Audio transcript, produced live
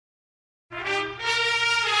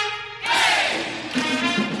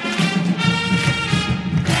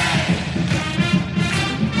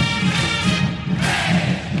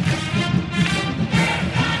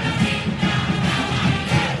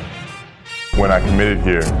When I committed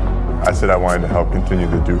here, I said I wanted to help continue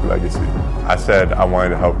the Duke legacy. I said I wanted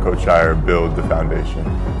to help Coach Shire build the foundation.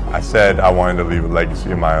 I said I wanted to leave a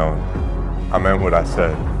legacy of my own. I meant what I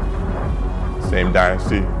said. Same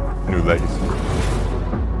dynasty, new legacy.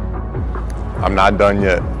 I'm not done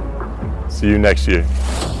yet. See you next year.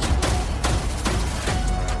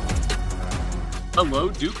 Hello,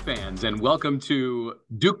 Duke fans, and welcome to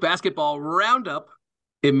Duke Basketball Roundup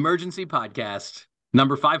Emergency Podcast,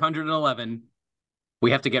 number 511. We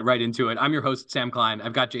have to get right into it. I'm your host, Sam Klein.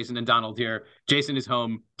 I've got Jason and Donald here. Jason is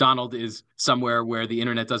home. Donald is somewhere where the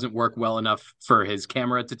internet doesn't work well enough for his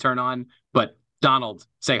camera to turn on. But Donald,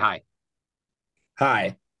 say hi.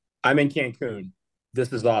 Hi, I'm in Cancun.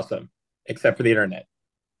 This is awesome, except for the internet.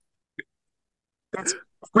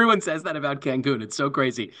 Everyone says that about Cancun. It's so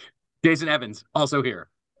crazy. Jason Evans, also here.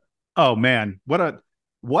 Oh, man. What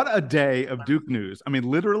a day of Duke news. I mean,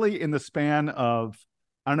 literally in the span of,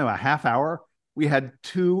 I don't know, a half hour, we had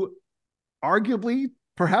two, arguably,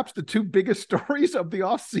 perhaps the two biggest stories of the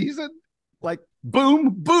offseason. Like,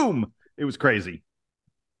 boom, boom. It was crazy.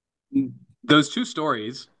 Those two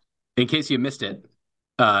stories, in case you missed it,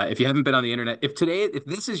 if you haven't been on the internet, if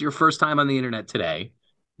this is your first time on the internet today,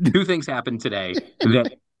 two things happened today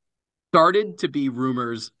that started to be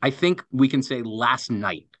rumors, I think we can say last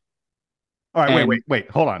night. All right, wait.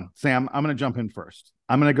 Hold on. Sam, I'm going to jump in first.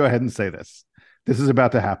 I'm going to go ahead and say this. This is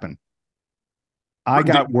about to happen. I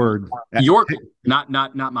got word. Not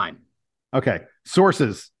mine. Okay.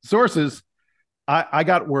 Sources. I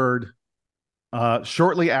got word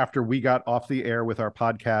shortly after we got off the air with our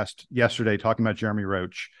podcast yesterday talking about Jeremy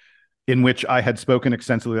Roach, in which I had spoken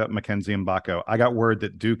extensively about Mgbye-bye. I got word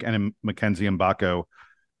that Duke and Mgbye-bye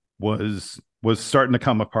was starting to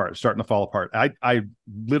come apart, starting to fall apart. I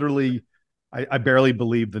literally barely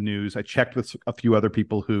believed the news. I checked with a few other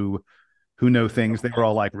people who know things. They were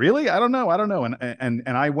all like, really? I don't know. And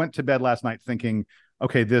I went to bed last night thinking,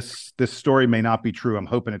 okay, this story may not be true. I'm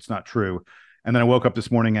hoping it's not true. And then I woke up this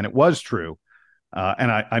morning and it was true.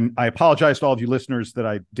 And I apologize to all of you listeners that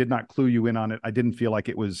I did not clue you in on it. I didn't feel like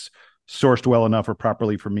it was sourced well enough or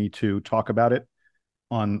properly for me to talk about it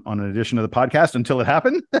on an edition of the podcast until it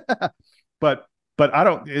happened. but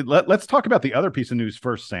let's talk about the other piece of news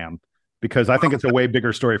first, Sam, because I think it's a way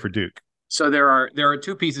bigger story for Duke. So there are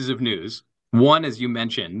two pieces of news. One, as you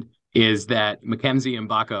mentioned, is that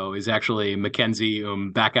Mgbye-bye is actually Mackenzie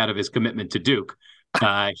back out of his commitment to Duke.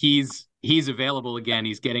 He's available again.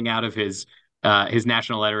 He's getting out of his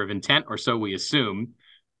national letter of intent, or so we assume.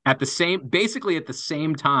 Basically at the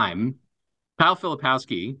same time, Kyle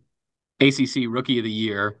Filipowski, ACC Rookie of the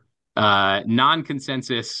Year,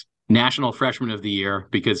 non-consensus National Freshman of the Year,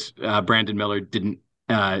 because Brandon Miller didn't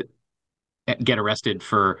get arrested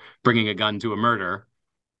for bringing a gun to a murder,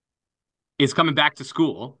 is coming back to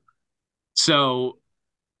school. So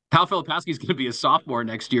Kyle Filipowski is going to be a sophomore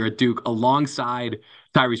next year at Duke alongside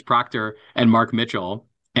Tyrese Proctor and Mark Mitchell,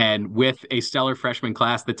 and with a stellar freshman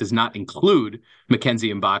class that does not include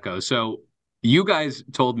Mgbye-bye. So you guys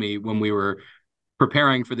told me when we were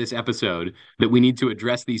preparing for this episode that we need to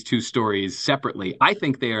address these two stories separately. I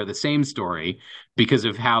think they are the same story because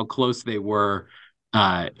of how close they were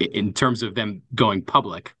in terms of them going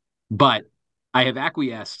public. But I have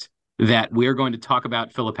acquiesced that we're going to talk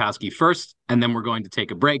about Filipowski first, and then we're going to take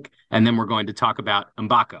a break, and then we're going to talk about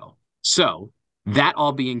Mgbye. So that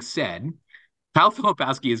all being said, Kyle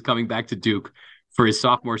Filipowski is coming back to Duke for his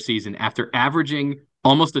sophomore season after averaging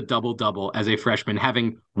almost a double-double as a freshman,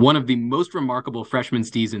 having one of the most remarkable freshman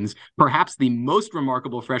seasons, perhaps the most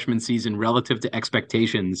remarkable freshman season relative to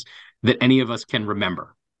expectations that any of us can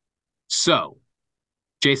remember. So,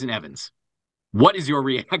 Jason Evans, what is your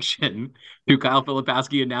reaction to Kyle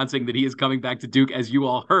Filipowski announcing that he is coming back to Duke, as you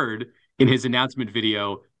all heard in his announcement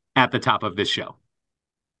video at the top of this show?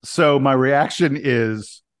 So my reaction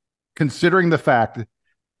is, considering the fact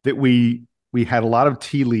that we had a lot of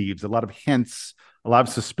tea leaves, a lot of hints, a lot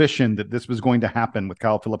of suspicion that this was going to happen with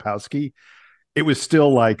Kyle Filipowski, it was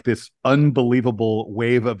still like this unbelievable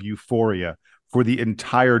wave of euphoria for the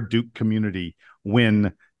entire Duke community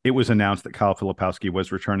when it was announced that Kyle Filipowski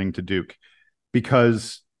was returning to Duke,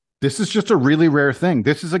 because this is just a really rare thing.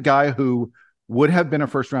 This is a guy who would have been a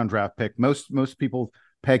first-round draft pick. Most people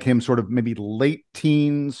peg him sort of maybe late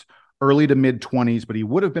teens, early to mid-20s, but he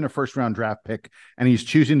would have been a first-round draft pick, and he's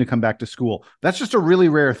choosing to come back to school. That's just a really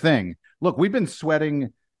rare thing. Look, we've been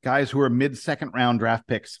sweating guys who are mid-second round draft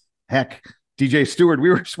picks. Heck, DJ Stewart, we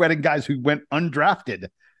were sweating guys who went undrafted.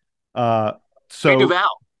 Yeah,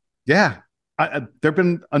 there have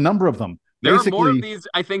been a number of them. There are more of these,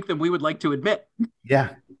 I think, than we would like to admit.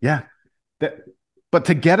 Yeah. But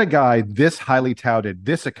to get a guy this highly touted,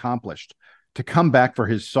 this accomplished, to come back for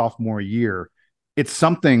his sophomore year, it's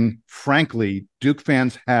something, frankly, Duke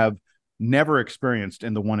fans have never experienced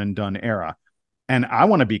in the one and done era. And I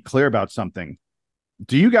want to be clear about something.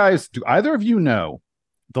 Do either of you know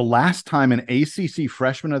the last time an ACC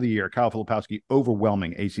Freshman of the Year, Kyle Filipowski,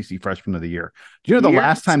 overwhelming ACC Freshman of the Year? Do you know the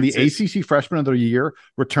last time the ACC Freshman of the Year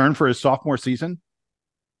returned for his sophomore season?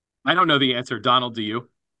 I don't know the answer. Donald, do you?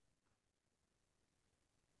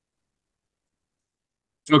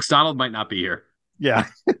 Folks, Donald might not be here. Yeah.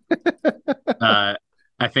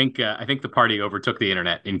 I think the party overtook the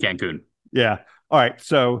internet in Cancun. Yeah. All right.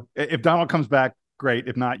 So if Donald comes back, great.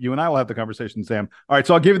 If not, you and I will have the conversation, Sam. All right.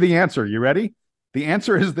 So I'll give you the answer. You ready? The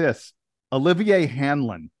answer is this: Olivier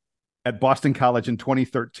Hanlon at Boston College in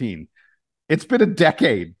 2013. It's been a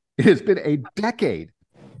decade. It has been a decade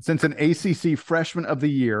since an ACC Freshman of the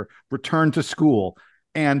Year returned to school.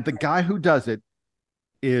 And the guy who does it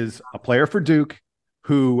is a player for Duke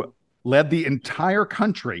who led the entire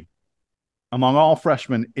country among all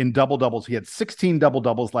freshmen in double-doubles. He had 16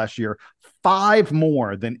 double-doubles last year, 5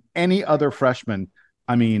 more than any other freshman.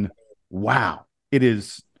 I mean, wow. It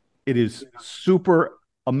is super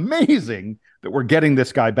amazing that we're getting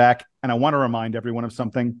this guy back. And I want to remind everyone of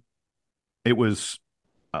something. It was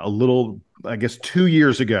a little, I guess, 2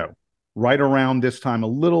 years ago, right around this time, a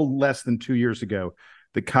little less than 2 years ago,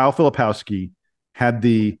 that Kyle Filipowski had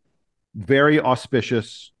the very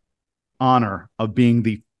auspicious honor of being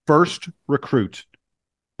the first recruit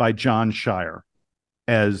by Jon Scheyer,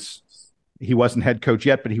 as he wasn't head coach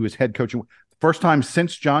yet, but he was head coach. First time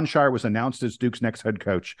since Jon Scheyer was announced as Duke's next head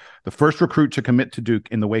coach, the first recruit to commit to Duke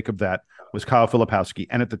in the wake of that was Kyle Filipowski.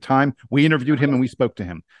 And at the time, we interviewed him and we spoke to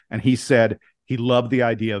him, and he said he loved the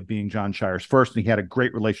idea of being Jon Scheyer's first, and he had a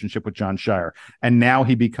great relationship with Jon Scheyer. And now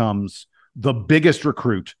he becomes the biggest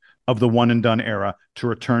recruit of the one and done era to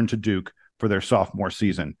return to Duke for their sophomore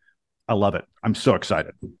season. I love it. I'm so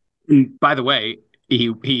excited. By the way,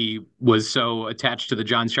 he was so attached to the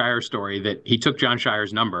Jon Scheyer story that he took Jon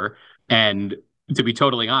Scheyer's number. And to be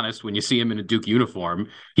totally honest, when you see him in a Duke uniform,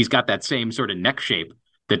 he's got that same sort of neck shape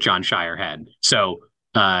that Jon Scheyer had. So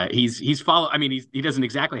he's follow. I mean, he doesn't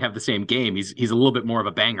exactly have the same game. He's a little bit more of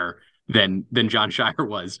a banger than Jon Scheyer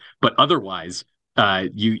was, but otherwise,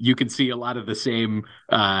 you can see a lot of the same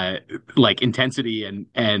like intensity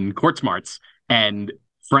and court smarts. And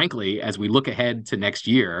frankly, as we look ahead to next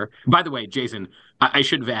year, by the way, Jason, I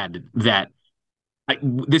should have added that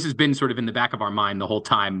this has been sort of in the back of our mind the whole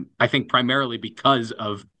time, I think primarily because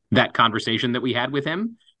of that conversation that we had with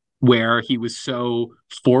him, where he was so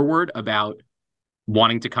forward about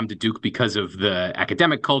wanting to come to Duke because of the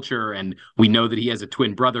academic culture. And we know that he has a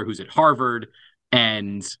twin brother who's at Harvard.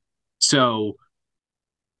 And so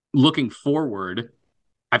looking forward,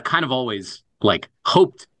 I've kind of always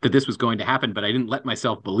hoped that this was going to happen, but I didn't let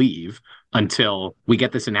myself believe until we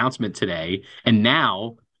get this announcement today. And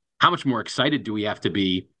now, how much more excited do we have to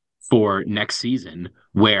be for next season,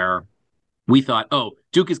 where we thought, oh,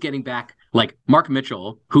 Duke is getting back Mark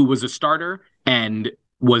Mitchell, who was a starter and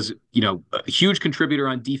was, a huge contributor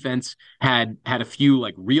on defense, had a few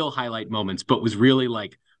real highlight moments, but was really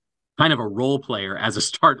kind of a role player as a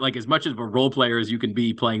start, as much of a role player as you can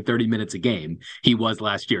be playing 30 minutes a game. He was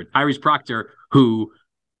last year. Tyrese Proctor, who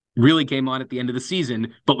really came on at the end of the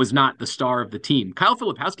season, but was not the star of the team. Kyle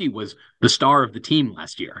Filipowski was the star of the team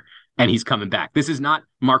last year, and he's coming back. This is not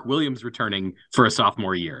Mark Williams returning for a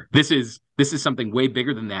sophomore year. This is something way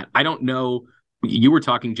bigger than that. I don't know. You were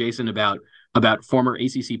talking, Jason, about former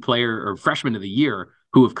ACC player or freshman of the year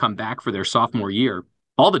who have come back for their sophomore year.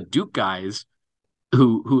 All the Duke guys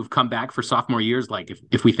who have come back for sophomore years,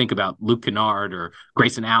 if we think about Luke Kennard or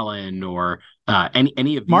Grayson Allen or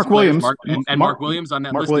any of these Mark players, Williams Mark Williams on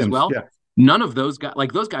that Mark list Williams, as well. Yeah. None of those guys,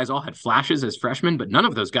 those guys all had flashes as freshmen, but none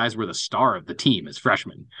of those guys were the star of the team as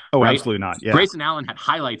freshmen. Oh, right? Absolutely not. Yeah. Grayson Allen had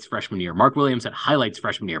highlights freshman year. Mark Williams had highlights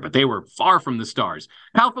freshman year, but they were far from the stars.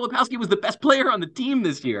 Kyle Filipowski was the best player on the team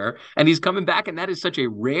this year, and he's coming back, and that is such a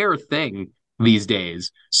rare thing these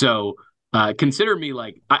days. So consider me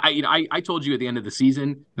I told you at the end of the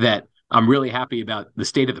season that I'm really happy about the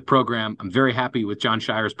state of the program. I'm very happy with Jon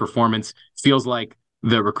Scheyer's performance. Feels like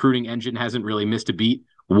the recruiting engine hasn't really missed a beat.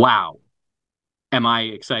 Wow. Am I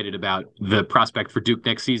excited about the prospect for Duke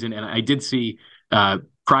next season? And I did see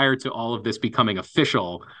prior to all of this becoming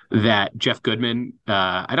official that Jeff Goodman,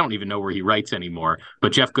 I don't even know where he writes anymore,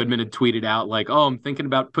 but Jeff Goodman had tweeted out oh, I'm thinking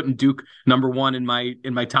about putting Duke #1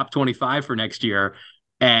 in my top 25 for next year.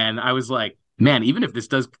 And I was like, man, even if this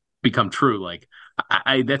does become true,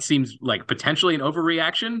 that seems like potentially an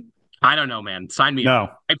overreaction. I don't know, man. Sign me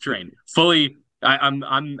up. Hype train. Fully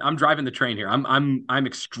I'm driving the train here. I'm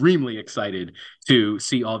extremely excited to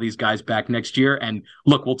see all these guys back next year. And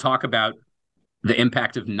look, we'll talk about the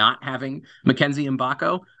impact of not having Mackenzie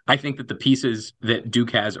Mbako. I think that the pieces that Duke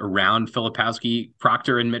has around Filipowski,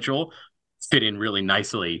 Proctor, and Mitchell fit in really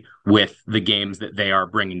nicely with the games that they are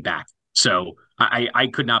bringing back. So I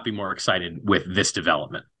could not be more excited with this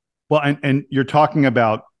development. Well, and you're talking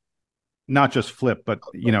about not just Flip, but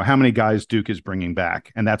how many guys Duke is bringing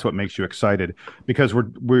back, and that's what makes you excited, because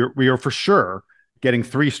we are for sure getting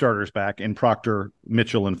 3 starters back in Proctor,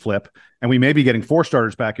 Mitchell, and Flip, and we may be getting 4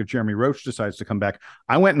 starters back if Jeremy Roach decides to come back.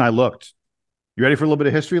 I went and I looked. You ready for a little bit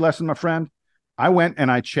of history lesson, my friend? I went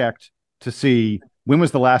and I checked to see when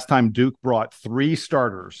was the last time Duke brought 3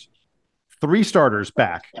 starters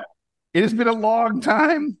back. It has been a long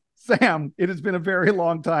time, Sam. It has been a very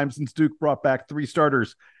long time since Duke brought back 3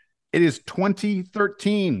 starters. It is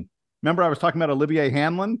 2013. Remember, I was talking about Olivier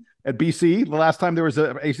Hanlon at BC. The last time there was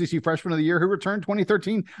an ACC Freshman of the Year who returned,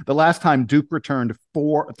 2013. The last time Duke returned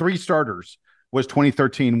 3 starters was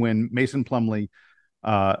 2013, when Mason Plumlee,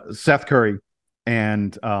 Seth Curry,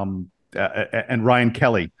 and Ryan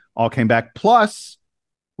Kelly all came back. Plus,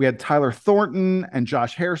 we had Tyler Thornton and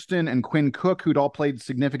Josh Hairston and Quinn Cook, who'd all played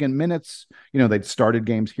significant minutes. They'd started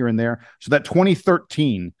games here and there. So that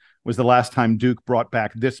 2013 was the last time Duke brought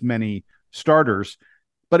back this many starters.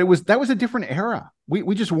 But that was a different era.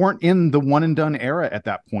 We just weren't in the one and done era at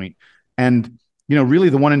that point. And, really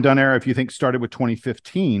the one and done era, if you think, started with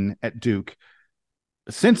 2015 at Duke.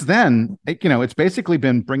 Since then, it's basically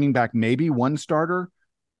been bringing back maybe 1 starter,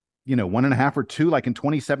 1.5 or 2. Like in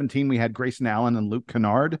 2017, we had Grayson Allen and Luke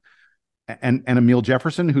Kennard and Emil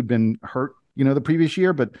Jefferson, who'd been hurt, the previous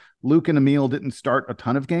year, but Luke and Emil didn't start a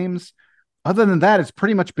ton of games. Other than that, it's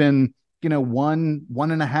pretty much been,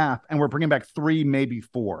 1.5, and we're bringing back 3, maybe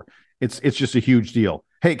 4. It's just a huge deal.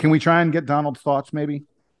 Hey, can we try and get Donald's thoughts, maybe?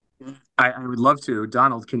 I would love to.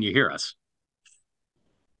 Donald, can you hear us?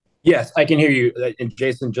 Yes, I can hear you. And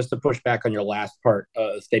Jason, just to push back on your last part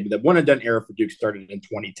statement, that one and done era for Duke started in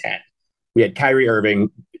 2010. We had Kyrie Irving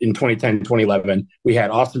in 2010, 2011. We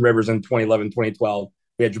had Austin Rivers in 2011, 2012.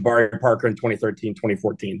 We had Jabari Parker in 2013,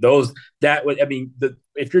 2014.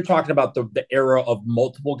 If you're talking about the era of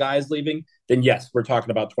multiple guys leaving, then yes, we're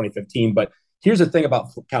talking about 2015. But here's the thing about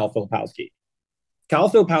Kyle Filipowski. Kyle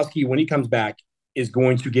Filipowski, when he comes back, is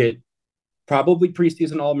going to get probably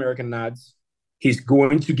preseason All-American nods. He's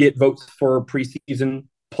going to get votes for preseason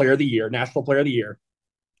Player of the Year, National Player of the Year.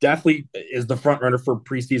 Definitely is the front runner for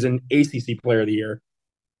preseason ACC Player of the Year.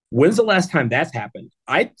 When's the last time that's happened?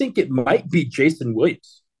 I think it might be Jason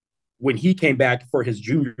Williams when he came back for his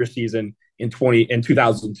junior season in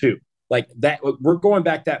 2002. Like that, we're going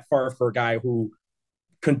back that far for a guy who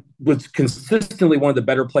was consistently one of the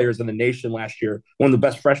better players in the nation last year, one of the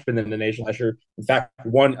best freshmen in the nation last year. In fact,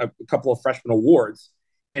 won a couple of freshman awards,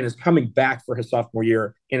 and is coming back for his sophomore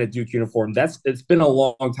year in a Duke uniform. It's been a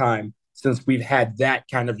long time since we've had that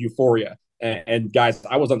kind of euphoria. And guys,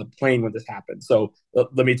 I was on the plane when this happened. So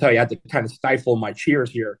let me tell you, I had to kind of stifle my cheers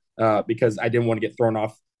here because I didn't want to get thrown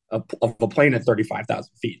off of a plane at 35,000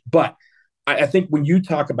 feet. But I think when you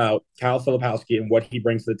talk about Kyle Filipowski and what he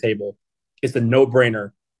brings to the table, it's a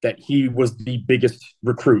no-brainer that he was the biggest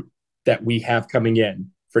recruit that we have coming in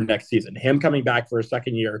for next season. Him coming back for a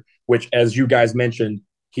second year, which, as you guys mentioned,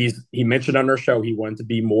 he mentioned on our show he wanted to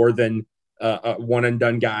be more than a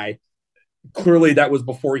one-and-done guy. Clearly, that was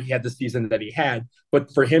before he had the season that he had.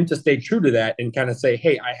 But for him to stay true to that and kind of say,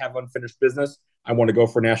 hey, I have unfinished business. I want to go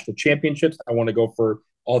for national championships. I want to go for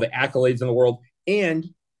all the accolades in the world. And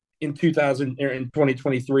in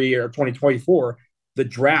 2023 or 2024, the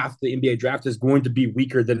NBA draft is going to be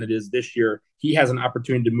weaker than it is this year. He has an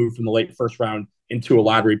opportunity to move from the late first round into a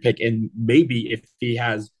lottery pick. And maybe if he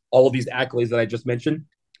has all of these accolades that I just mentioned,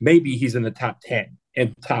 maybe he's in the top 10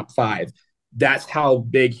 and top 5. That's how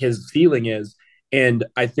big his ceiling is. And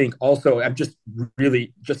I think also, I'm just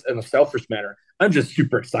really, just in a selfish manner, I'm just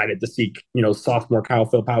super excited to see, sophomore Kyle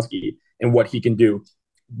Filipowski and what he can do,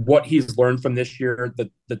 what he's learned from this year,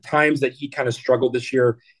 the times that he kind of struggled this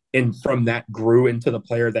year, and from that grew into the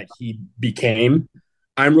player that he became.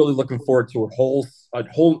 I'm really looking forward to a whole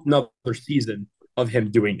another season of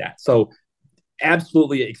him doing that. So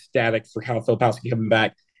absolutely ecstatic for Kyle Filipowski coming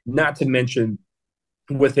back, not to mention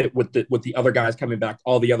with the other guys coming back,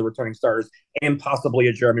 all the other returning starters, and possibly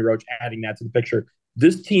a Jeremy Roach adding that to the picture.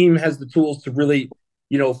 This team has the tools to really,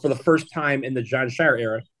 for the first time in the John Shire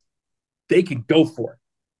era, they can go for it.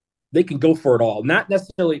 They can go for it all. Not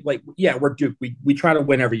necessarily we're Duke. We try to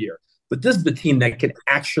win every year. But this is the team that can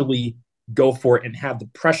actually go for it and have the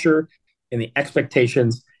pressure and the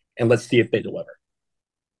expectations, and let's see if they deliver.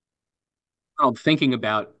 thinking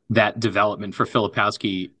about that development for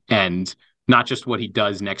Filipowski and not just what he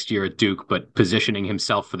does next year at Duke, but positioning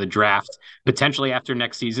himself for the draft potentially after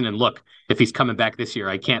next season. And look, if he's coming back this year,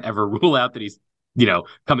 I can't ever rule out that he's,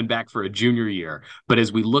 coming back for a junior year. But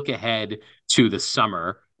as we look ahead to the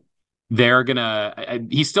summer,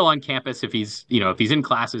 he's still on campus if he's in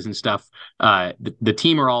classes and stuff. The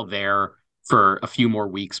team are all there for a few more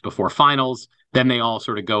weeks before finals. Then they all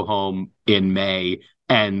sort of go home in May,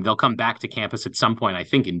 and they'll come back to campus at some point, I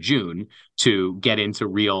think in June, to get into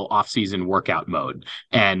real off-season workout mode.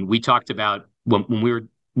 And we talked about when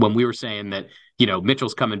we were saying that,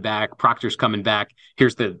 Mitchell's coming back, Proctor's coming back.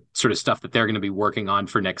 Here's the sort of stuff that they're going to be working on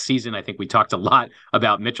for next season. I think we talked a lot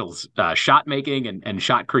about Mitchell's shot making and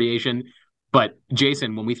shot creation. But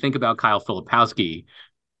Jason, when we think about Kyle Filipowski,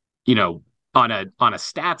 on a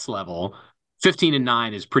stats level,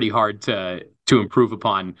 15-9 is pretty hard to improve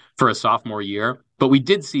upon for a sophomore year. But we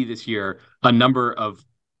did see this year a number of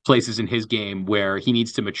places in his game where he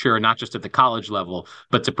needs to mature, not just at the college level,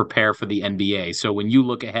 but to prepare for the NBA. So when you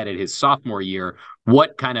look ahead at his sophomore year,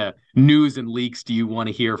 what kind of news and leaks do you want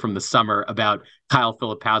to hear from the summer about Kyle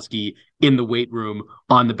Filipowski in the weight room,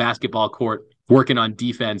 on the basketball court, working on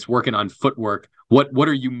defense, working on footwork? What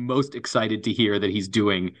are you most excited to hear that he's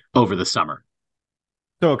doing over the summer?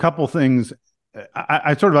 So a couple things.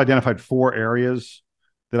 I sort of identified 4 areas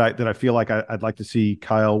that I feel like I'd like to see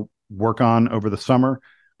Kyle work on over the summer.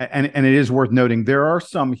 And it is worth noting, there are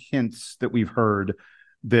some hints that we've heard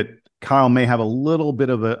that Kyle may have a little bit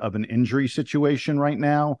of an injury situation right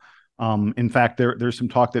now. In fact, there's some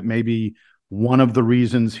talk that maybe one of the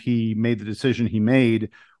reasons he made the decision he made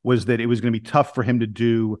was that it was going to be tough for him to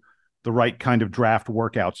do the right kind of draft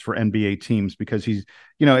workouts for NBA teams, because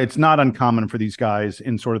it's not uncommon for these guys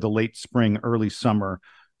in sort of the late spring, early summer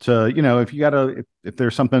to, if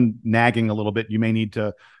there's something nagging a little bit, you may need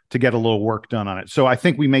to get a little work done on it. So I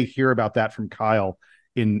think we may hear about that from Kyle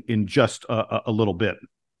in just a little bit.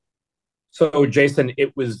 So Jason,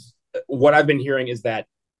 what I've been hearing is that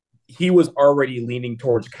he was already leaning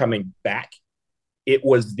towards coming back. It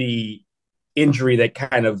was the injury that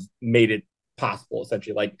kind of made it possible,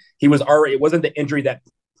 essentially. Like it wasn't the injury that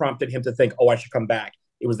prompted him to think, oh, I should come back.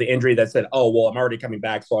 It was the injury that said, oh, well, I'm already coming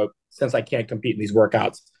back. So since I can't compete in these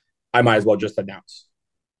workouts, I might as well just announce.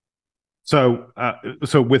 So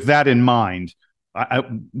with that in mind,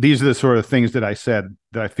 these are the sort of things that I said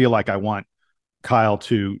that I feel like I want Kyle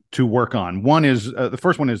to work on. One is the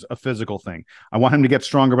first one is a physical thing. I want him to get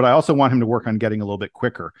stronger, but I also want him to work on getting a little bit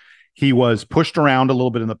quicker. He was pushed around a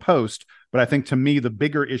little bit in the post, but I think to me the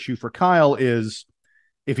bigger issue for Kyle is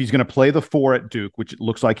if he's going to play the 4 at Duke, which it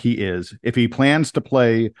looks like he is, if he plans to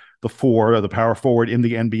play the 4 or the power forward in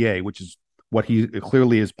the NBA, which is what he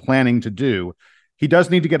clearly is planning to do, he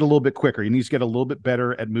does need to get a little bit quicker. He needs to get a little bit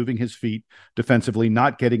better at moving his feet defensively,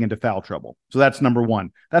 not getting into foul trouble. So that's number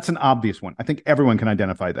one. That's an obvious one. I think everyone can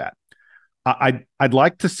identify that. I'd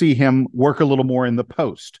like to see him work a little more in the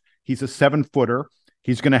post. He's a 7-footer.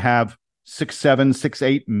 He's going to have 6'7",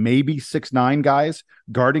 6'8", maybe 6'9" guys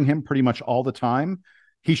guarding him pretty much all the time.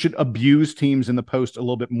 He should abuse teams in the post a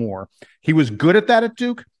little bit more. He was good at that at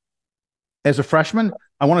Duke as a freshman.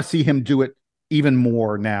 I want to see him do it even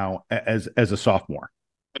more now as a sophomore.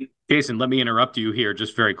 Jason, let me interrupt you here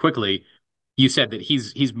just very quickly. You said that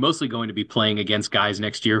he's mostly going to be playing against guys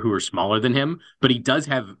next year who are smaller than him, but he does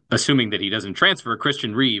have, assuming that he doesn't transfer,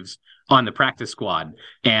 Christian Reeves on the practice squad.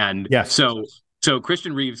 And yes. So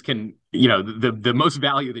Christian Reeves can, the most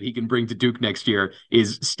value that he can bring to Duke next year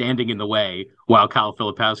is standing in the way while Kyle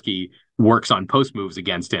Filipowski works on post moves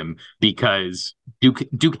against him, because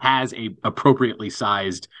Duke has a appropriately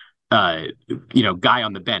sized guy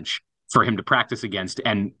on the bench for him to practice against.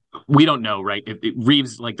 And we don't know, right? If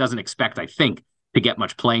Reeves doesn't expect, I think, to get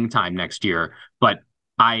much playing time next year. But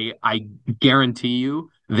I guarantee you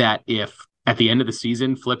that if at the end of the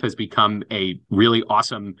season, Flip has become a really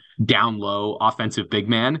awesome down low offensive big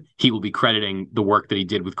man, he will be crediting the work that he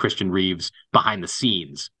did with Christian Reeves behind the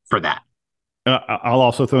scenes for that. I'll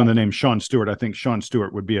also throw in the name Sean Stewart. I think Sean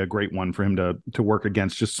Stewart would be a great one for him to work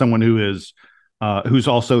against, just someone who is who's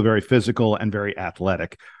also very physical and very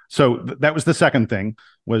athletic. So that was the second thing,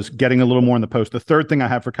 was getting a little more in the post. The third thing I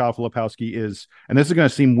have for Kyle Filipowski is, and this is going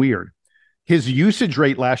to seem weird, his usage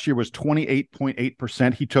rate last year was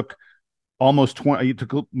 28.8%. He took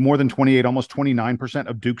more than 28, almost 29%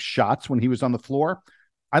 of Duke's shots when he was on the floor.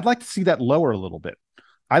 I'd like to see that lower a little bit.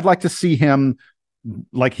 I'd like to see him,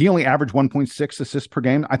 he only averaged 1.6 assists per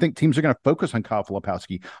game. I think teams are going to focus on Kyle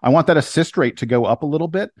Filipowski. I want that assist rate to go up a little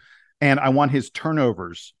bit, and I want his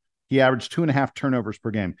turnovers. he averaged 2.5 turnovers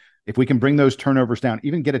per game. If we can bring those turnovers down,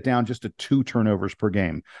 even get it down just to 2 turnovers per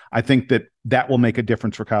game, I think that will make a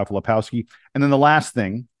difference for Kyle Filipowski. And then the last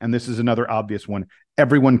thing, and this is another obvious one,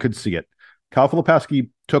 everyone could see it. Kyle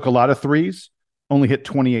Filipowski took a lot of threes, only hit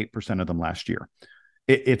 28% of them last year.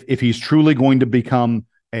 If he's truly going to become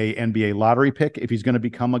a NBA lottery pick, if he's going to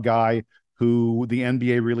become a guy who the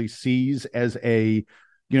NBA really sees as a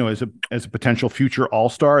potential future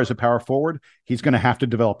all-star, as a power forward, he's going to have to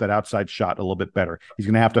develop that outside shot a little bit better. He's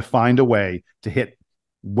going to have to find a way to hit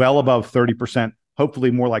well above 30%, hopefully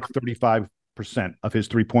more like 35% of his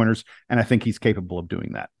three-pointers. And I think he's capable of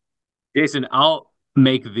doing that. Jason, I'll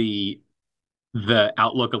make the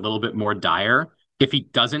outlook a little bit more dire. If he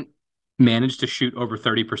doesn't manage to shoot over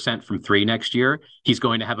 30% from three next year, he's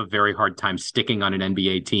going to have a very hard time sticking on an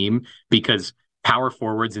NBA team, because power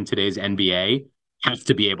forwards in today's NBA have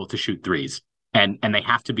to be able to shoot threes, and they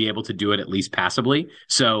have to be able to do it at least passably.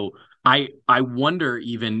 So I wonder,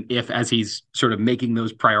 even if, as he's sort of making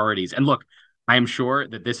those priorities, and look, I am sure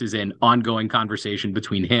that this is an ongoing conversation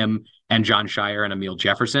between him and John Shire and Emile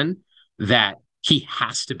Jefferson, that he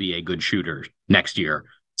has to be a good shooter next year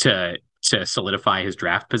to solidify his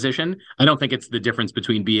draft position. I don't think it's the difference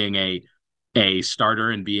between being a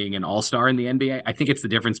starter and being an all-star in the NBA. I think it's the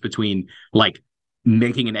difference between like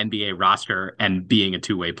making an NBA roster and being a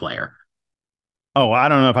two-way player. Oh, I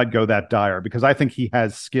don't know if I'd go that dire, because I think he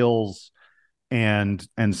has skills and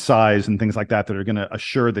size and things like that are going to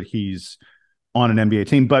assure that he's on an NBA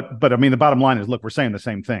team. But I mean, the bottom line is, look, we're saying the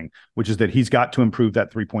same thing, which is that he's got to improve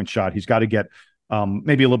that 3-point shot. He's got to get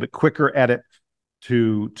maybe a little bit quicker at it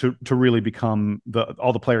to really become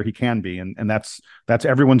all the player he can be. And that's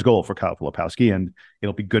everyone's goal for Kyle Filipowski, and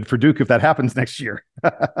it'll be good for Duke if that happens next year.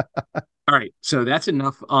 All right, so that's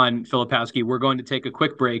enough on Filipowski. We're going to take a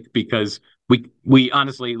quick break because we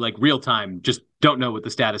honestly, like, real time, just don't know what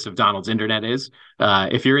the status of Donald's internet is.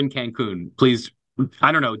 If you're in Cancun, please,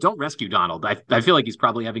 I don't know, don't rescue Donald. I feel like he's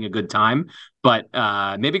probably having a good time, but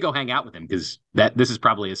maybe go hang out with him, because this is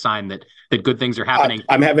probably a sign that good things are happening.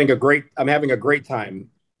 I'm having a great time.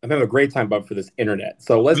 I'm having a great time, Bob, for this internet.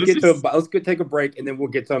 So let's take a break, and then we'll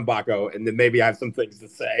get to Mbako, and then maybe I have some things to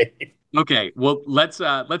say. Okay, well, let's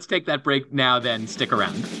take that break now. Then stick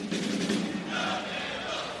around.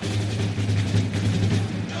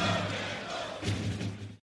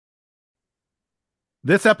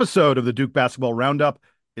 This episode of the Duke Basketball Roundup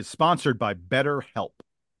is sponsored by BetterHelp.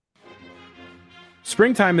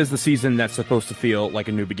 Springtime is the season that's supposed to feel like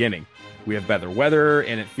a new beginning. We have better weather,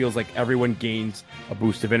 and it feels like everyone gains a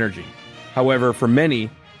boost of energy. However, for many,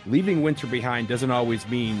 leaving winter behind doesn't always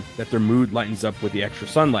mean that their mood lightens up with the extra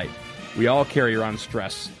sunlight. We all carry around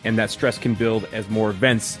stress, and that stress can build as more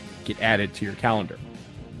events get added to your calendar.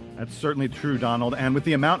 That's certainly true, Donald. And with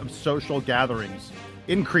the amount of social gatherings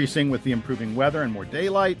increasing with the improving weather and more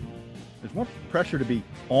daylight, there's more pressure to be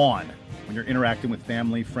on when you're interacting with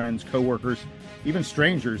family, friends, coworkers, even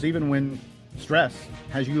strangers, even when stress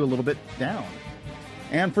has you a little bit down.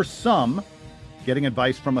 And for some, getting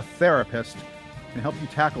advice from a therapist can help you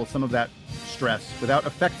tackle some of that stress without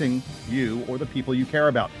affecting you or the people you care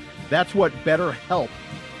about. That's what BetterHelp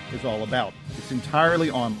is all about. It's entirely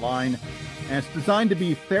online, and it's designed to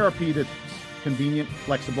be therapy that's convenient,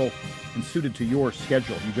 flexible, and suited to your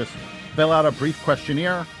schedule. You just fill out a brief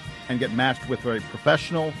questionnaire and get matched with a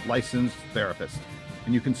professional, licensed therapist.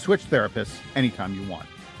 And you can switch therapists anytime you want.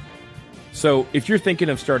 So if you're thinking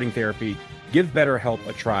of starting therapy, give BetterHelp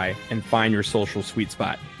a try and find your social sweet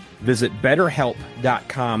spot. Visit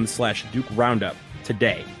betterhelp.com/Duke Roundup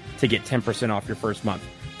today to get 10% off your first month.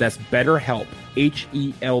 That's BetterHelp,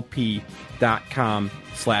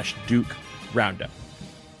 HELP.com/Duke Roundup.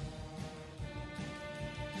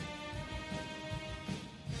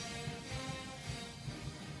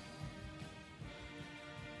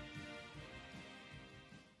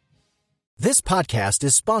 This podcast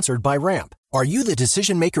is sponsored by Ramp. Are you the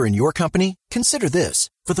decision maker in your company? Consider this.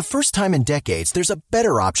 For the first time in decades, there's a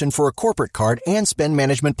better option for a corporate card and spend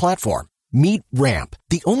management platform. Meet Ramp,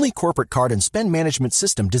 the only corporate card and spend management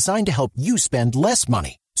system designed to help you spend less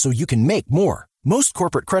money so you can make more. Most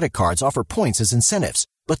corporate credit cards offer points as incentives,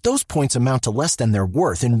 but those points amount to less than their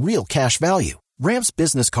worth in real cash value. Ramp's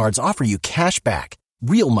business cards offer you cash back,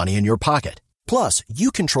 real money in your pocket. Plus,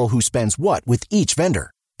 you control who spends what with each vendor.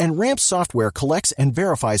 And Ramp's software collects and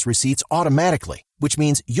verifies receipts automatically, which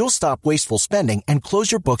means you'll stop wasteful spending and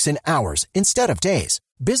close your books in hours instead of days.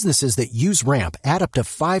 Businesses that use Ramp add up to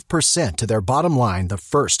 5% to their bottom line the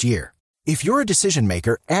first year. If you're a decision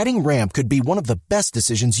maker, adding Ramp could be one of the best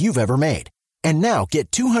decisions you've ever made. And now get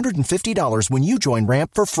 $250 when you join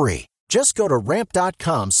Ramp for free. Just go to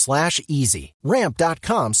ramp.com/easy.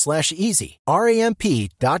 Ramp.com/easy.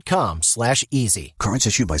 RAMP.com/easy. Cards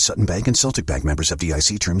issued by Sutton Bank and Celtic Bank, members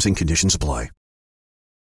FDIC. Terms and conditions apply.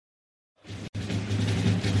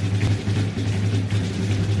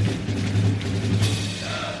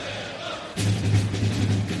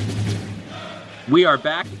 We are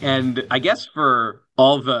back, and I guess for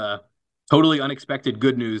all the totally unexpected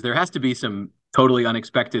good news, there has to be some totally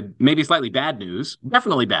unexpected, maybe slightly bad news.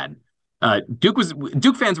 Definitely bad. Duke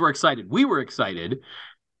fans were excited. We were excited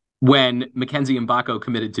when Mackenzie Mgbye-bye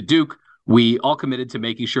committed to Duke. We all committed to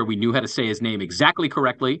making sure we knew how to say his name exactly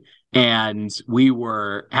correctly, and we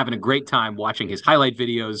were having a great time watching his highlight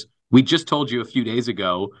videos. We just told you a few days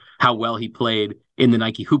ago how well he played in the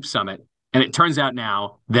Nike Hoop Summit, and it turns out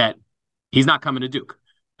now that he's not coming to Duke.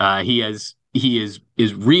 He is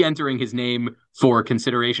re-entering his name for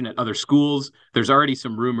consideration at other schools. There's already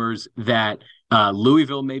some rumors that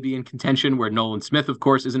Louisville may be in contention, where Nolan Smith, of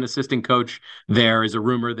course, is an assistant coach. There is a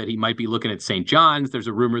rumor that he might be looking at St. John's. There's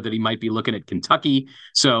a rumor that he might be looking at Kentucky.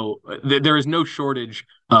 So there is no shortage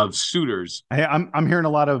of suitors. Hey, I'm hearing a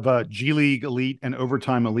lot of G League elite and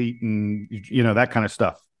overtime elite and that kind of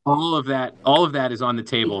stuff. All of that is on the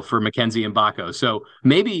table for Mackenzie Mgbye-bye. So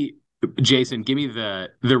maybe, Jason, give me the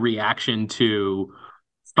reaction to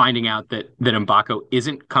finding out that Mgbye-bye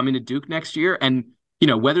isn't coming to Duke next year. And,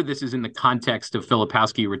 whether this is in the context of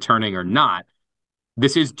Filipowski returning or not,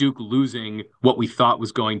 this is Duke losing what we thought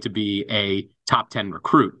was going to be a top 10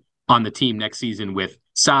 recruit on the team next season, with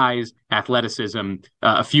size, athleticism,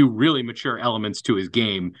 a few really mature elements to his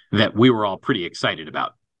game that we were all pretty excited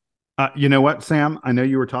about. You know what, Sam? I know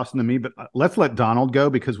you were tossing to me, but let's let Donald go,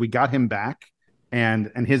 because we got him back. And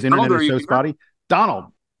his internet is so spotty. Donald,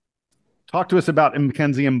 talk to us about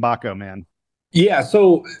Mackenzie Mgbye-bye, man. Yeah,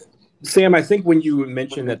 so Sam, I think when you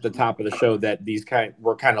mentioned at the top of the show that these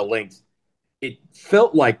were kind of linked, it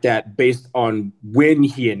felt like that based on when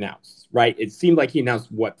he announced, right? It seemed like he announced,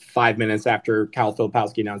 5 minutes after Cal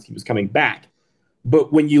Filipowski announced he was coming back.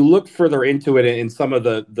 But when you look further into it, and some of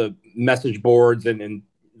the message boards and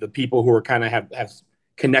the people who are kind of have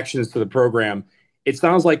connections to the program, it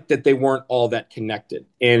sounds like that they weren't all that connected.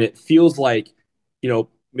 And it feels like,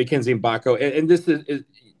 Mackenzie Mgbye-bye, and this is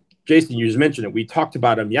Jason, you just mentioned it. We talked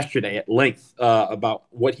about him yesterday at length about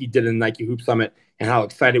what he did in the Nike Hoop Summit and how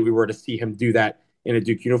excited we were to see him do that in a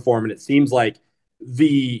Duke uniform. And it seems like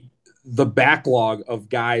the backlog of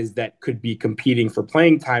guys that could be competing for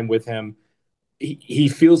playing time with him, he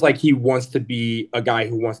feels like he wants to be a guy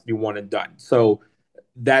who wants to be one and done. So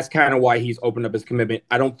that's kind of why he's opened up his commitment.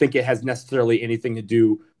 I don't think it has necessarily anything to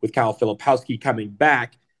do with Cal Filipowski coming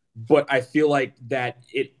back, but I feel like that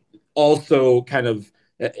it also kind of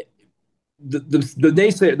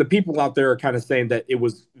the people out there are kind of saying that it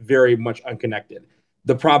was very much unconnected.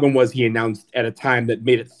 The problem was he announced at a time that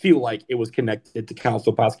made it feel like it was connected to Cal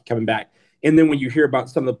Filipowski coming back. And then when you hear about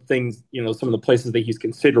some of the things, some of the places that he's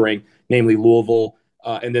considering, namely Louisville,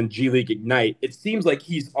 and then G League Ignite, it seems like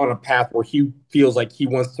he's on a path where he feels like he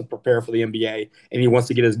wants to prepare for the NBA and he wants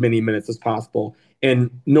to get as many minutes as possible.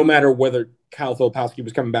 And no matter whether Cal Filipowski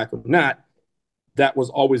was coming back or not, that was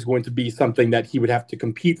always going to be something that he would have to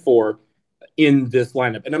compete for in this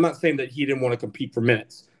lineup. And I'm not saying that he didn't want to compete for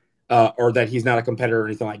minutes or that he's not a competitor or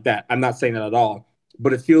anything like that. I'm not saying that at all.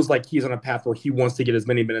 But it feels like he's on a path where he wants to get as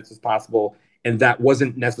many minutes as possible. And that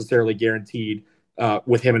wasn't necessarily guaranteed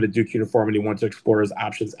with him in a Duke uniform, and he wanted to explore his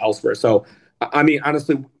options elsewhere. So, I mean,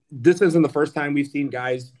 honestly, this isn't the first time we've seen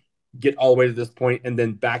guys get all the way to this point and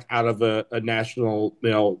then back out of a national,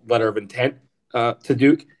 letter of intent to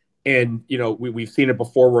Duke. And, we've seen it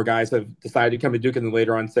before where guys have decided to come to Duke and then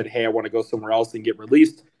later on said, hey, I want to go somewhere else and get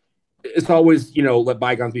released. It's always, let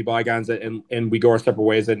bygones be bygones, and we go our separate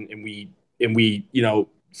ways and we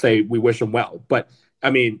say we wish him well. But,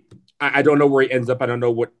 I mean, I don't know where he ends up. I don't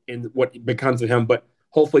know what becomes of him, but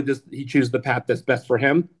hopefully he chooses the path that's best for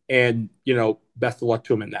him, and, best of luck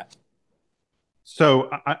to him in that.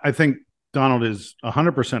 So I think Donald is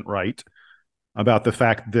 100% right about the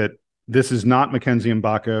fact that this is not Mackenzie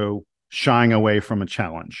Mgbye-bye shying away from a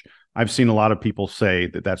challenge. I've seen a lot of people say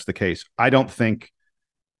that that's the case. I don't think,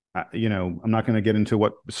 I'm not going to get into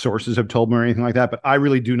what sources have told me or anything like that, but I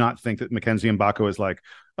really do not think that Mackenzie Mgbye-bye is like,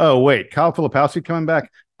 oh, wait, Kyle Filipowski coming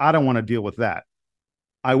back? I don't want to deal with that.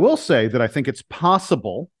 I will say that I think it's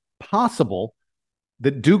possible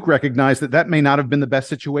that Duke recognized that may not have been the best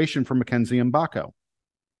situation for Mackenzie Mgbye-bye.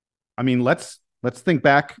 I mean, let's think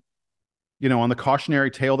back, on the cautionary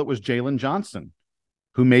tale that was Jalen Johnson,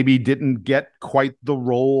 who maybe didn't get quite the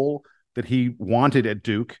role that he wanted at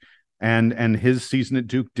Duke, and his season at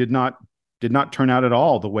Duke did not turn out at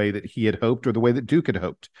all the way that he had hoped or the way that Duke had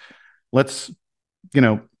hoped. let's, you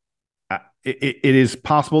know, it is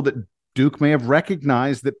possible that Duke may have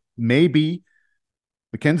recognized that maybe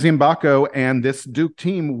Mackenzie Mgbye and this Duke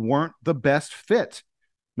team weren't the best fit.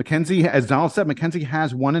 Mackenzie, as Donald said, Mackenzie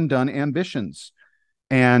has one and done ambitions.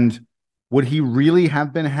 And would he really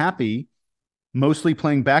have been happy mostly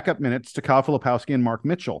playing backup minutes to Kyle Filipowski and Mark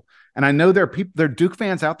Mitchell? And I know there are Duke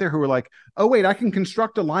fans out there who are like, oh, wait, I can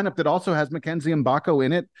construct a lineup that also has Mackenzie Mgbye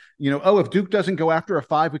in it. You know, oh, if Duke doesn't go after a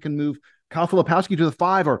 5, we can move Kyle Filipowski to the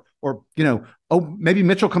 5, or you know, oh, maybe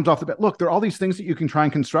Mitchell comes off the bench. Look, there are all these things that you can try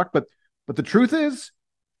and construct, but the truth is,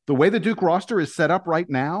 the way the Duke roster is set up right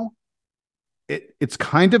now, it's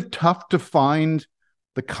kind of tough to find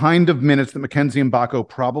the kind of minutes that Mackenzie Mgbye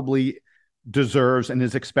probably deserves and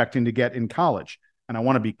is expecting to get in college. And I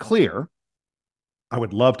want to be clear, I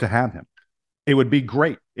would love to have him. It would be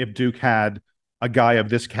great if Duke had a guy of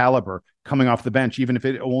this caliber coming off the bench, even if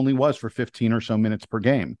it only was for 15 or so minutes per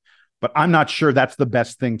game. But I'm not sure that's the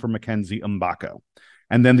best thing for Mackenzie Mgbye.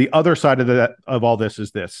 And then the other side of all this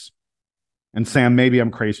is this. And Sam, maybe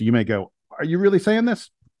I'm crazy. You may go, are you really saying this?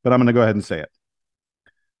 But I'm going to go ahead and say it.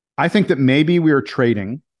 I think that maybe we are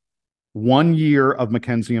trading 1 year of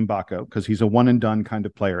Mackenzie Mgbye, because he's a one and done kind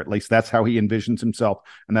of player. At least that's how he envisions himself.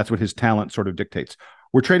 And that's what his talent sort of dictates.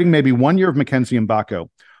 We're trading maybe 1 year of Mackenzie Mgbye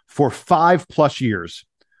for 5+ years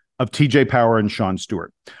of TJ Power and Sean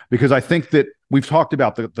Stewart. Because I think that we've talked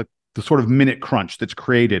about the sort of minute crunch that's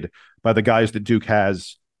created by the guys that Duke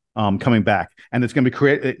has coming back. And it's going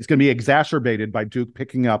to be exacerbated by Duke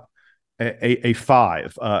picking up a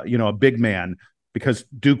 5, a big man, because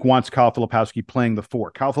Duke wants Kyle Filipowski playing the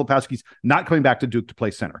 4. Kyle Filipowski's not coming back to Duke to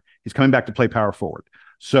play center. He's coming back to play power forward.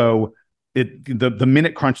 So the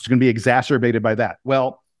minute crunch is going to be exacerbated by that.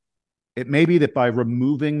 Well, it may be that by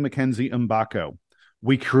removing Mackenzie Mgbye,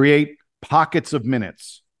 we create pockets of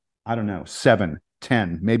minutes, I don't know, 7,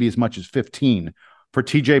 10, maybe as much as 15 for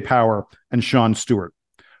TJ Power and Sean Stewart,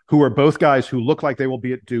 who are both guys who look like they will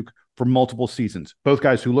be at Duke for multiple seasons. Both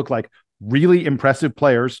guys who look like really impressive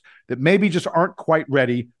players that maybe just aren't quite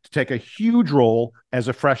ready to take a huge role as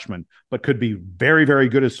a freshman, but could be very, very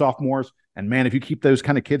good as sophomores. And man, if you keep those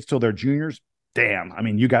kind of kids till they're juniors, damn, I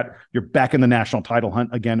mean, you're back in the national title hunt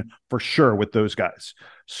again for sure with those guys.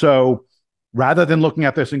 So rather than looking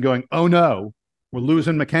at this and going, oh no, we're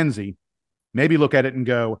losing Mackenzie, maybe look at it and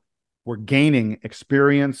go, we're gaining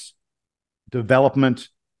experience, development,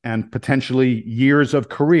 and potentially years of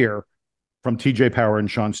career from TJ Power and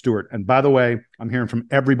Sean Stewart. And by the way, I'm hearing from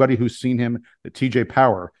everybody who's seen him that TJ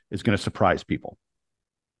Power is going to surprise people.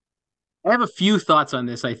 I have a few thoughts on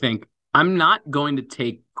this. I think I'm not going to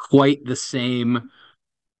take quite the same,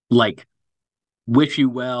 like, wish you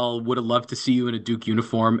well, would have loved to see you in a Duke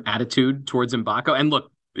uniform attitude towards Mgbye. And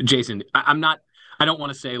look, Jason, I don't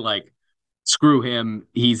want to say like, screw him,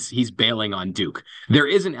 he's bailing on Duke. There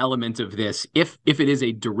is an element of this, if it is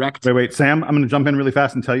a direct... Wait, Sam, I'm going to jump in really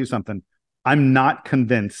fast and tell you something. I'm not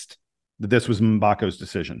convinced that this was Mbaka's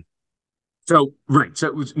decision. So, right. So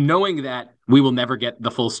it was knowing that we will never get the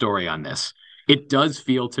full story on this. It does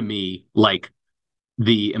feel to me like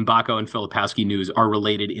the Mgbye and Filipowski news are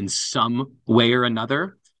related in some way or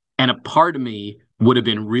another. And a part of me would have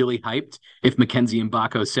been really hyped if Mackenzie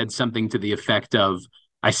Mgbye said something to the effect of,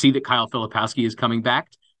 I see that Kyle Filipowski is coming back,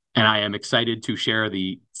 and I am excited to share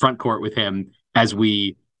the front court with him as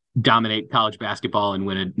we dominate college basketball and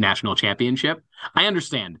win a national championship. I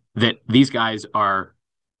understand that these guys are,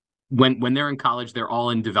 when they're in college, they're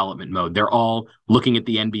all in development mode. They're all looking at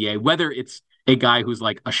the NBA, whether it's a guy who's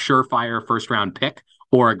like a surefire first-round pick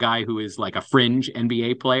or a guy who is like a fringe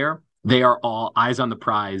NBA player. They are all eyes on the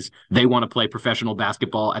prize. They want to play professional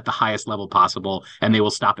basketball at the highest level possible, and they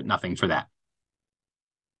will stop at nothing for that.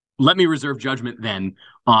 Let me reserve judgment then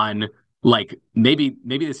on, like, maybe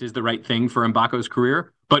this is the right thing for Mbako's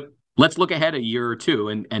career, but let's look ahead a year or two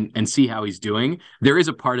and see how he's doing. There is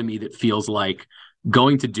a part of me that feels like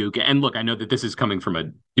going to Duke, and look, I know that this is coming from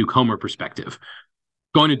a Duke homer perspective.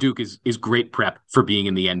 Going to Duke is great prep for being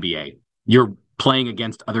in the NBA. You're playing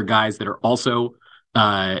against other guys that are also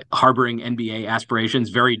harboring NBA aspirations,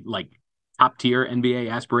 very like top tier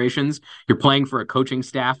NBA aspirations. You're playing for a coaching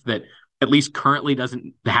staff that at least currently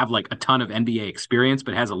doesn't have like a ton of NBA experience,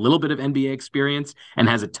 but has a little bit of NBA experience and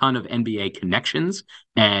has a ton of NBA connections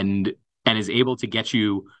and is able to get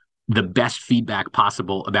you the best feedback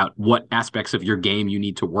possible about what aspects of your game you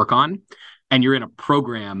need to work on. And you're in a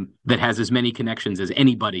program that has as many connections as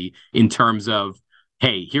anybody in terms of,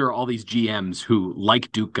 hey, here are all these GMs who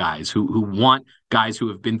like Duke guys, who want guys who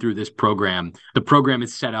have been through this program. The program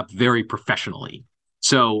is set up very professionally.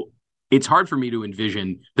 So it's hard for me to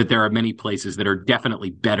envision that there are many places that are definitely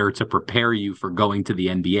better to prepare you for going to the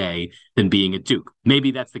NBA than being at Duke.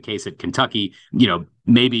 Maybe that's the case at Kentucky.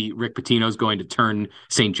 Maybe Rick Pitino's going to turn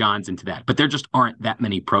St. John's into that, but there just aren't that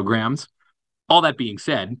many programs. All that being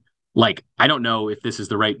said, I don't know if this is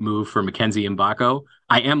the right move for Mgbye-bye.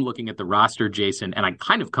 I am looking at the roster, Jason, and I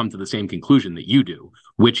kind of come to the same conclusion that you do,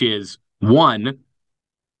 which is, one,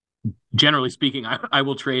 generally speaking, I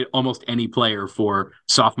will trade almost any player for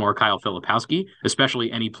sophomore Kyle Filipowski,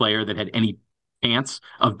 especially any player that had any chance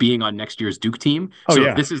of being on next year's Duke team.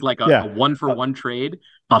 If this is like a one-for-one trade,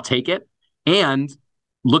 I'll take it. And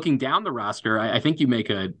looking down the roster, I think you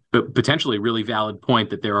make a potentially really valid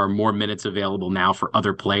point that there are more minutes available now for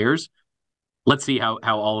other players. Let's see how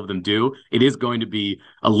all of them do. It is going to be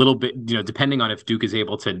a little bit, depending on if Duke is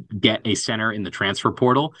able to get a center in the transfer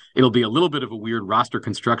portal, it'll be a little bit of a weird roster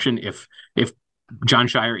construction if Jon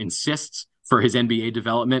Scheyer insists for his NBA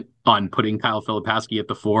development on putting Kyle Filipowski at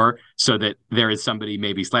the 4 so that there is somebody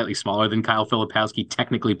maybe slightly smaller than Kyle Filipowski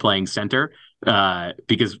technically playing center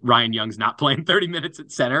because Ryan Young's not playing 30 minutes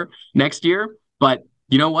at center next year. But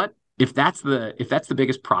you know what? If that's the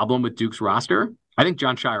biggest problem with Duke's roster, I think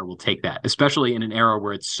Jon Scheyer will take that, especially in an era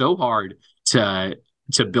where it's so hard to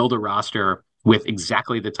build a roster with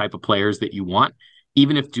exactly the type of players that you want.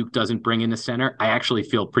 Even if Duke doesn't bring in a center, I actually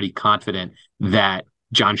feel pretty confident that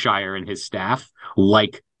Jon Scheyer and his staff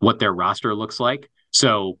like what their roster looks like.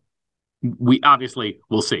 So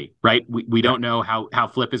we'll see, right? We don't know how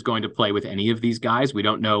Flip is going to play with any of these guys. We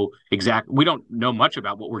don't know much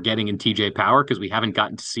about what we're getting in TJ Power because we haven't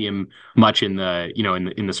gotten to see him much in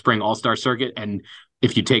the spring All-Star circuit. And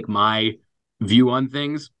if you take my view on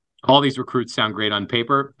things, all these recruits sound great on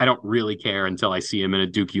paper. I don't really care until I see him in a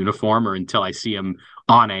Duke uniform or until I see him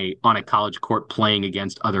on a college court playing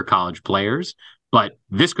against other college players. But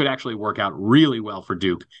this could actually work out really well for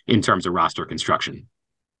Duke in terms of roster construction.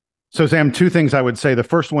 So, Sam, 2 things I would say. The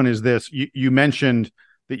first one is this. You mentioned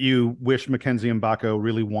that you wish Mgbye-bye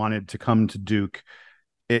really wanted to come to Duke,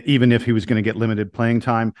 even if he was going to get limited playing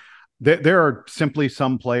time. There are simply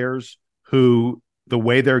some players who, the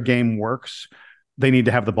way their game works, they need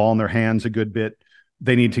to have the ball in their hands a good bit.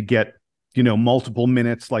 They need to get, multiple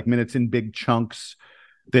minutes, like minutes in big chunks.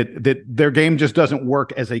 That their game just doesn't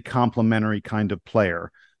work as a complementary kind of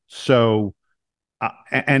player. So,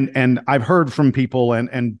 and I've heard from people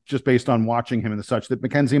and just based on watching him and such that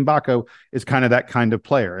Mgbye-bye is kind of that kind of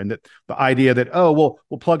player, and that the idea that we'll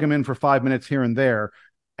plug him in for 5 minutes here and there,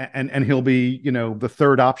 and he'll be the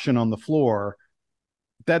third option on the floor.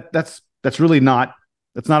 That's really not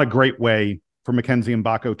a great way for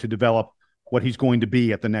Mgbye-bye to develop what he's going to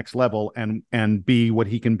be at the next level and be what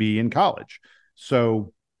he can be in college.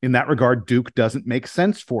 So in that regard, Duke doesn't make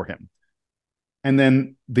sense for him. And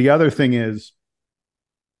then the other thing is,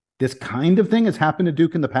 this kind of thing has happened to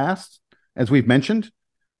Duke in the past, as we've mentioned.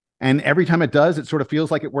 And every time it does, it sort of feels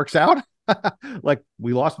like it works out. Like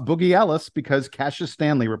we lost Boogie Ellis because Cassius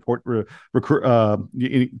Stanley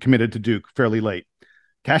committed to Duke fairly late.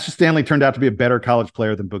 Cassius Stanley turned out to be a better college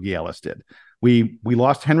player than Boogie Ellis did. We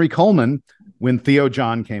lost Henry Coleman when Theo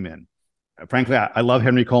John came in. Frankly, I love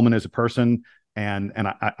Henry Coleman as a person. And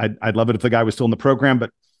I'd love it if the guy was still in the program, but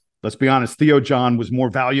let's be honest, Theo John was more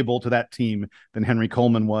valuable to that team than Henry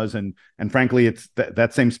Coleman was. And frankly, it's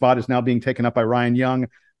that same spot is now being taken up by Ryan Young.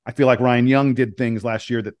 I feel like Ryan Young did things last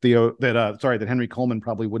year that that Henry Coleman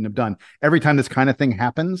probably wouldn't have done. Every time this kind of thing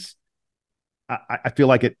happens, I feel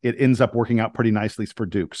like it ends up working out pretty nicely for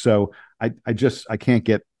Duke. So I'm not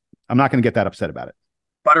going to get that upset about it.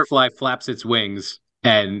 Butterfly flaps its wings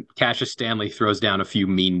and Cassius Stanley throws down a few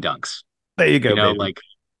mean dunks. There you go, baby.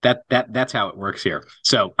 That's how it works here.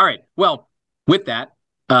 So, all right. Well, with that,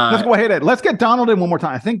 let's go ahead. Let's get Donald in one more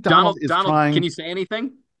time. I think Donald is trying. Can you say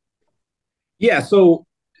anything? Yeah. So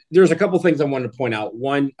there's a couple things I wanted to point out.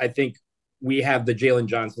 One, I think we have the Jalen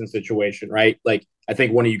Johnson situation, right? Like, I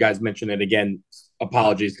think one of you guys mentioned it again.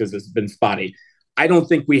 Apologies because it's been spotty. I don't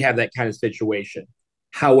think we have that kind of situation.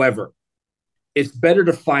 However, it's better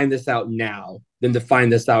to find this out now than to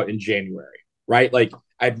find this out in January, right? Like,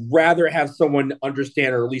 I'd rather have someone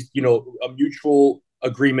understand, or at least, a mutual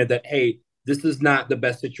agreement that, hey, this is not the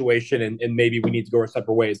best situation and maybe we need to go our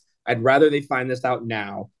separate ways. I'd rather they find this out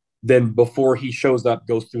now than before he shows up,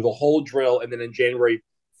 goes through the whole drill, and then in January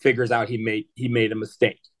figures out he made a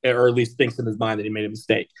mistake, or at least thinks in his mind that he made a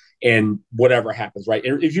mistake, and whatever happens, right?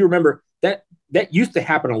 And if you remember, that used to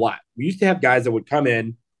happen a lot. We used to have guys that would come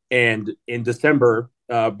in, and in December,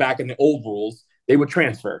 back in the old rules, they would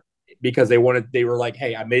transfer because they were like,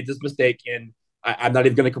 hey, I made this mistake and I'm not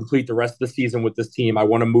even going to complete the rest of the season with this team. I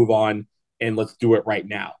want to move on and let's do it right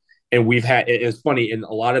now. And it's funny, in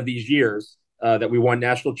a lot of these years that we won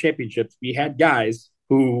national championships, we had guys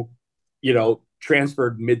who,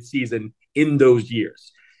 transferred mid-season in those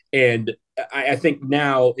years. And I think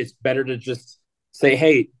now it's better to just say,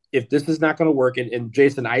 hey, if this is not going to work, and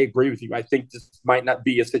Jason, I agree with you. I think this might not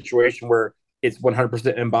be a situation where it's 100%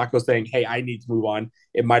 Mgbako saying, hey, I need to move on.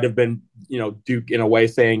 It might have been, Duke in a way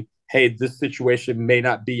saying, hey, this situation may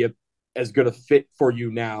not be as good a fit for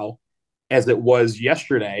you now as it was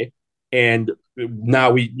yesterday. And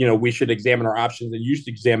now we should examine our options, and you should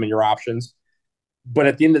examine your options. But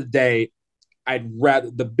at the end of the day,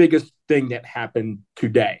 the biggest thing that happened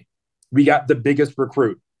today, we got the biggest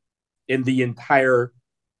recruit in the entirety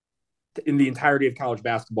of college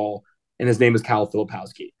basketball, and his name is Kyle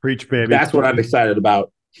Filipowski. Preach, baby. That's what I'm excited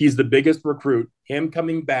about. He's the biggest recruit. Him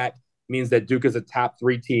coming back means that Duke is a top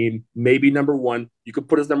 3 team, maybe number 1. You could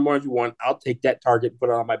put us number 1 if you want. I'll take that target and put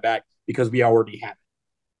it on my back because we already have it.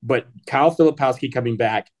 But Kyle Filipowski coming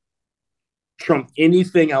back trump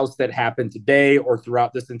anything else that happened today or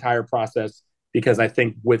throughout this entire process, because I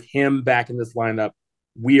think with him back in this lineup,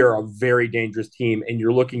 we are a very dangerous team. And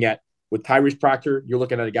you're looking at, with Tyrese Proctor, you're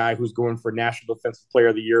looking at a guy who's going for National Defensive Player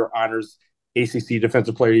of the Year honors, ACC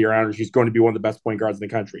Defensive Player of the Year honors. He's going to be one of the best point guards in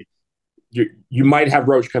the country. You might have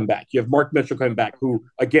Roach come back. You have Mark Mitchell coming back, who,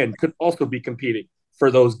 again, could also be competing for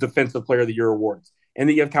those Defensive Player of the Year awards. And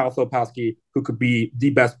then you have Kyle Filipowski, who could be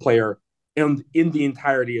the best player in the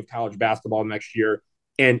entirety of college basketball next year.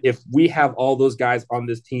 And if we have all those guys on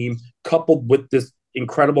this team, coupled with this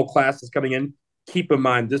incredible class that's coming in, keep in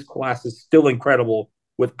mind this class is still incredible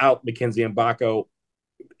without Mackenzie Mgbako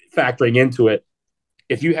factoring into it.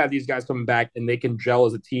 If you have these guys coming back and they can gel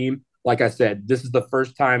as a team, like I said, this is the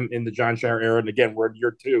first time in the Jon Scheyer era, and again, we're in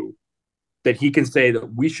year 2, that he can say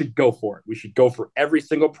that we should go for it. We should go for every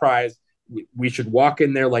single prize. We should walk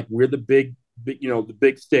in there like we're the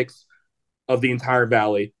big sticks of the entire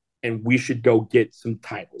Valley, and we should go get some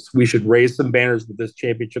titles. We should raise some banners with this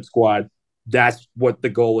championship squad. That's what the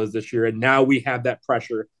goal is this year. And now we have that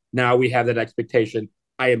pressure. Now we have that expectation.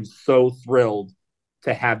 I am so thrilled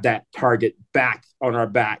to have that target back on our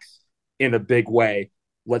backs in a big way.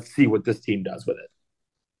 Let's see what this team does with it.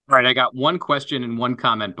 All right, I got one question and one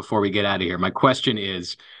comment before we get out of here. My question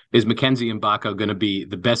is Mackenzie Mgbako going to be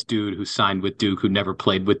the best dude who signed with Duke who never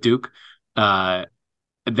played with Duke?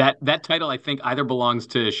 That title, I think, either belongs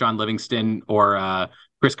to Sean Livingston or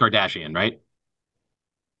Chris Kardashian, right?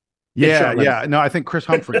 Yeah. No, I think Chris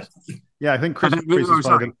Humphries. I think Chris Humphries is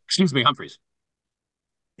probably. Excuse me, Humphries.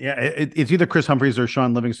 Yeah, it's either Chris Humphries or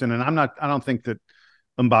Sean Livingston, and I don't think that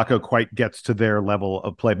Mgbako quite gets to their level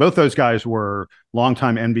of play. Both those guys were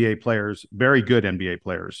longtime NBA players, very good NBA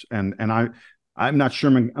players, and I'm not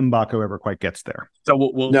sure Mgbako ever quite gets there. So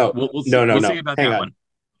we'll see about that one.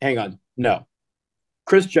 Hang on. No.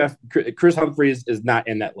 Chris Humphries is not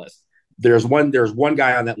in that list. There's one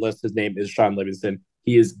guy on that list. His name is Sean Livingston.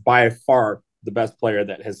 He is by far the best player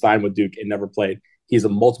that has signed with Duke and never played. He's a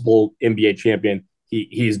multiple NBA champion.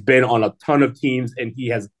 He's been on a ton of teams, and he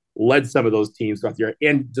has led some of those teams throughout the year.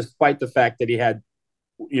 And despite the fact that he had,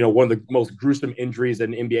 one of the most gruesome injuries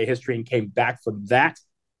in NBA history and came back from that,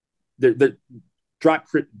 drop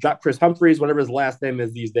Chris Humphries, whatever his last name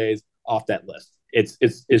is these days, off that list. It's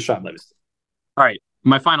Sean Livingston. All right.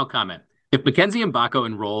 My final comment. If Mackenzie Mgbako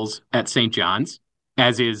enrolls at St. John's,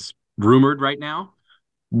 as is rumored right now,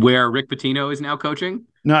 where Rick Pitino is now coaching.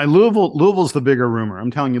 No, Louisville's the bigger rumor. I'm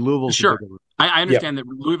telling you, Louisville's sure. the bigger rumor. I understand that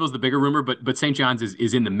Louisville's the bigger rumor, but St. John's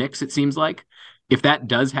is in the mix, it seems like. If that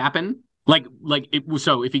does happen,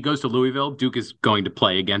 so if he goes to Louisville, Duke is going to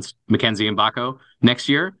play against Mackenzie Mgbako next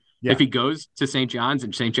year. Yeah. If he goes to St. John's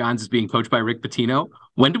and St. John's is being coached by Rick Pitino,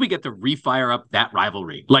 when do we get to refire up that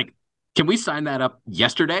rivalry? Can we sign that up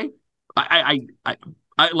yesterday?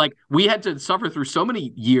 We had to suffer through so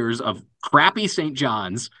many years of crappy St.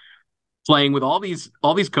 John's playing with all these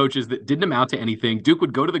coaches that didn't amount to anything. Duke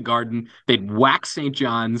would go to the Garden, they'd whack St.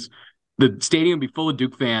 John's, the stadium would be full of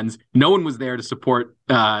Duke fans. No one was there to support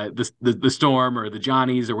the Storm or the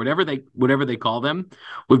Johnnies or whatever they call them.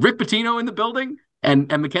 With Rick Pitino in the building and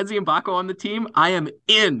Mackenzie Mgbako on the team, I am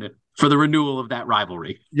in for the renewal of that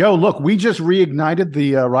rivalry. Yo, look, we just reignited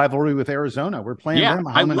the rivalry with Arizona. We're playing them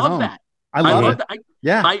home and home. I love that. I love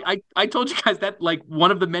it. I told you guys that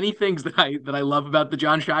one of the many things that I love about the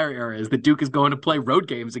Jon Scheyer era is that Duke is going to play road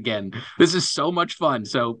games again. This is so much fun.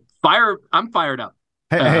 So I'm fired up.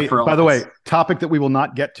 Hey, by the way, topic that we will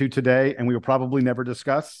not get to today and we will probably never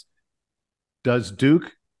discuss. Does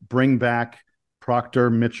Duke bring back Proctor,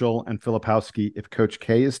 Mitchell, and Filipowski if Coach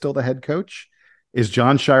K is still the head coach? Is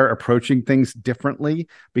Jon Scheyer approaching things differently?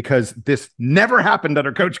 Because this never happened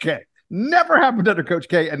under Coach K. Never happened under Coach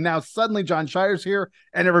K. And now suddenly John Shire's here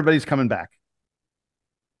and everybody's coming back.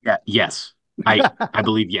 Yeah. Yes. I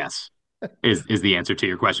believe yes is the answer to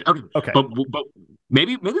your question. Okay. But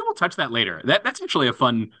maybe we'll touch that later. That's actually a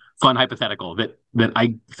fun hypothetical that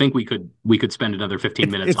I think we could spend another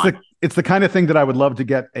 15 minutes on. It's the kind of thing that I would love to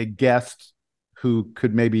get a guest who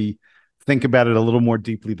could maybe think about it a little more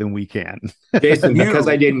deeply than we can. Jason, because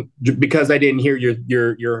I didn't hear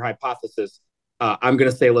your hypothesis, I'm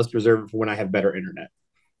going to say let's reserve it for when I have better internet.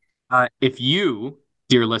 If you,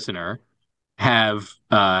 dear listener, have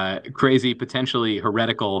crazy, potentially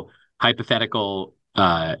heretical, hypothetical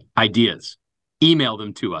ideas, email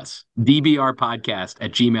them to us,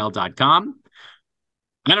 dbrpodcast@gmail.com.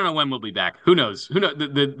 I don't know when we'll be back. Who knows?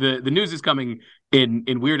 The news is coming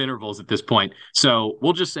in weird intervals at this point. So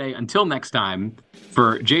we'll just say until next time,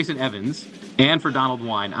 for Jason Evans and for Donald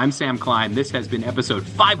Wine, I'm Sam Klein. This has been episode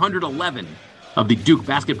 511 of the Duke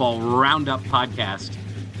Basketball Roundup podcast.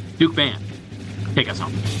 Duke Band, take us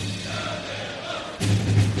home.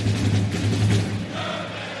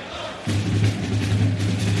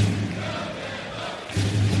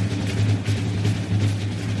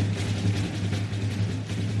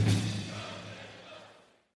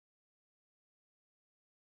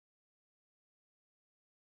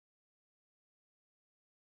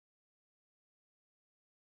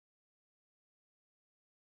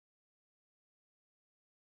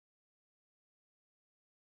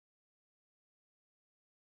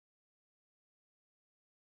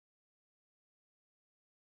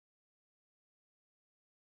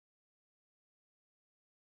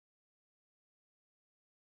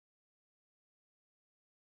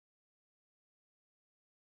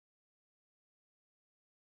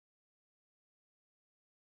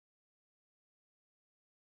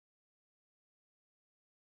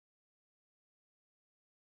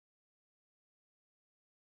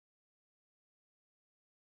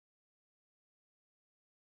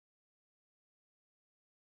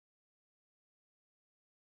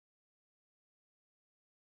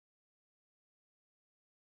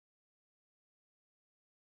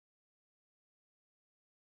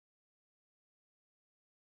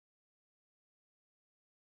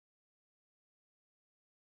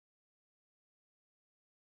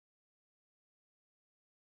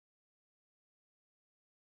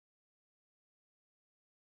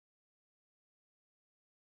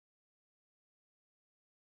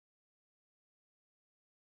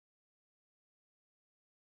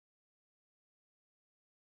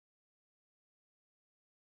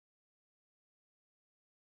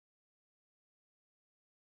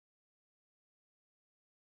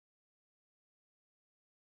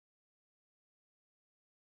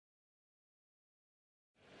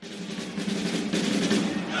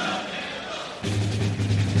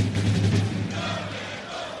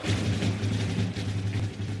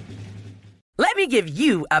 Let me give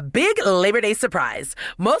you a big Labor Day surprise.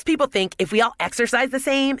 Most people think if we all exercise the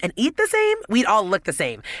same and eat the same, we'd all look the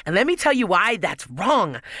same. And let me tell you why that's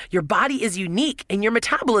wrong. Your body is unique and your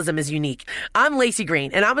metabolism is unique. I'm Lacey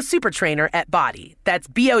Green and I'm a super trainer at Body. That's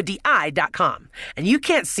BODI.com. And you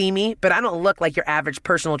can't see me, but I don't look like your average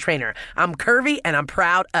personal trainer. I'm curvy and I'm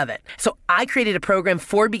proud of it. So I created a program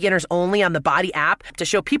for beginners only on the Body app to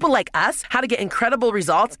show people like us how to get incredible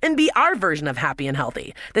results and be our version of happy and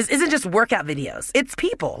healthy. This isn't just workout videos. It's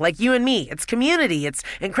people like you and me. It's community. It's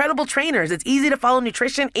incredible trainers. It's easy to follow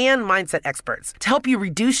nutrition and mindset experts to help you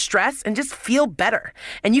reduce stress and just feel better.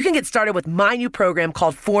 And you can get started with my new program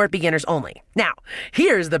called For Beginners Only. Now,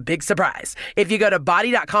 here's the big surprise. If you go to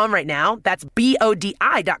body.com right now, that's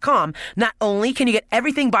BODI.com, not only can you get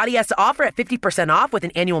everything Body has to offer at 50% off with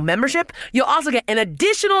an annual membership, you'll also get an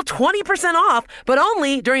additional 20% off, but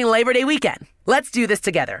only during Labor Day weekend. Let's do this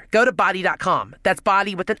together. Go to body.com. That's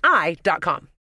body with an I.com.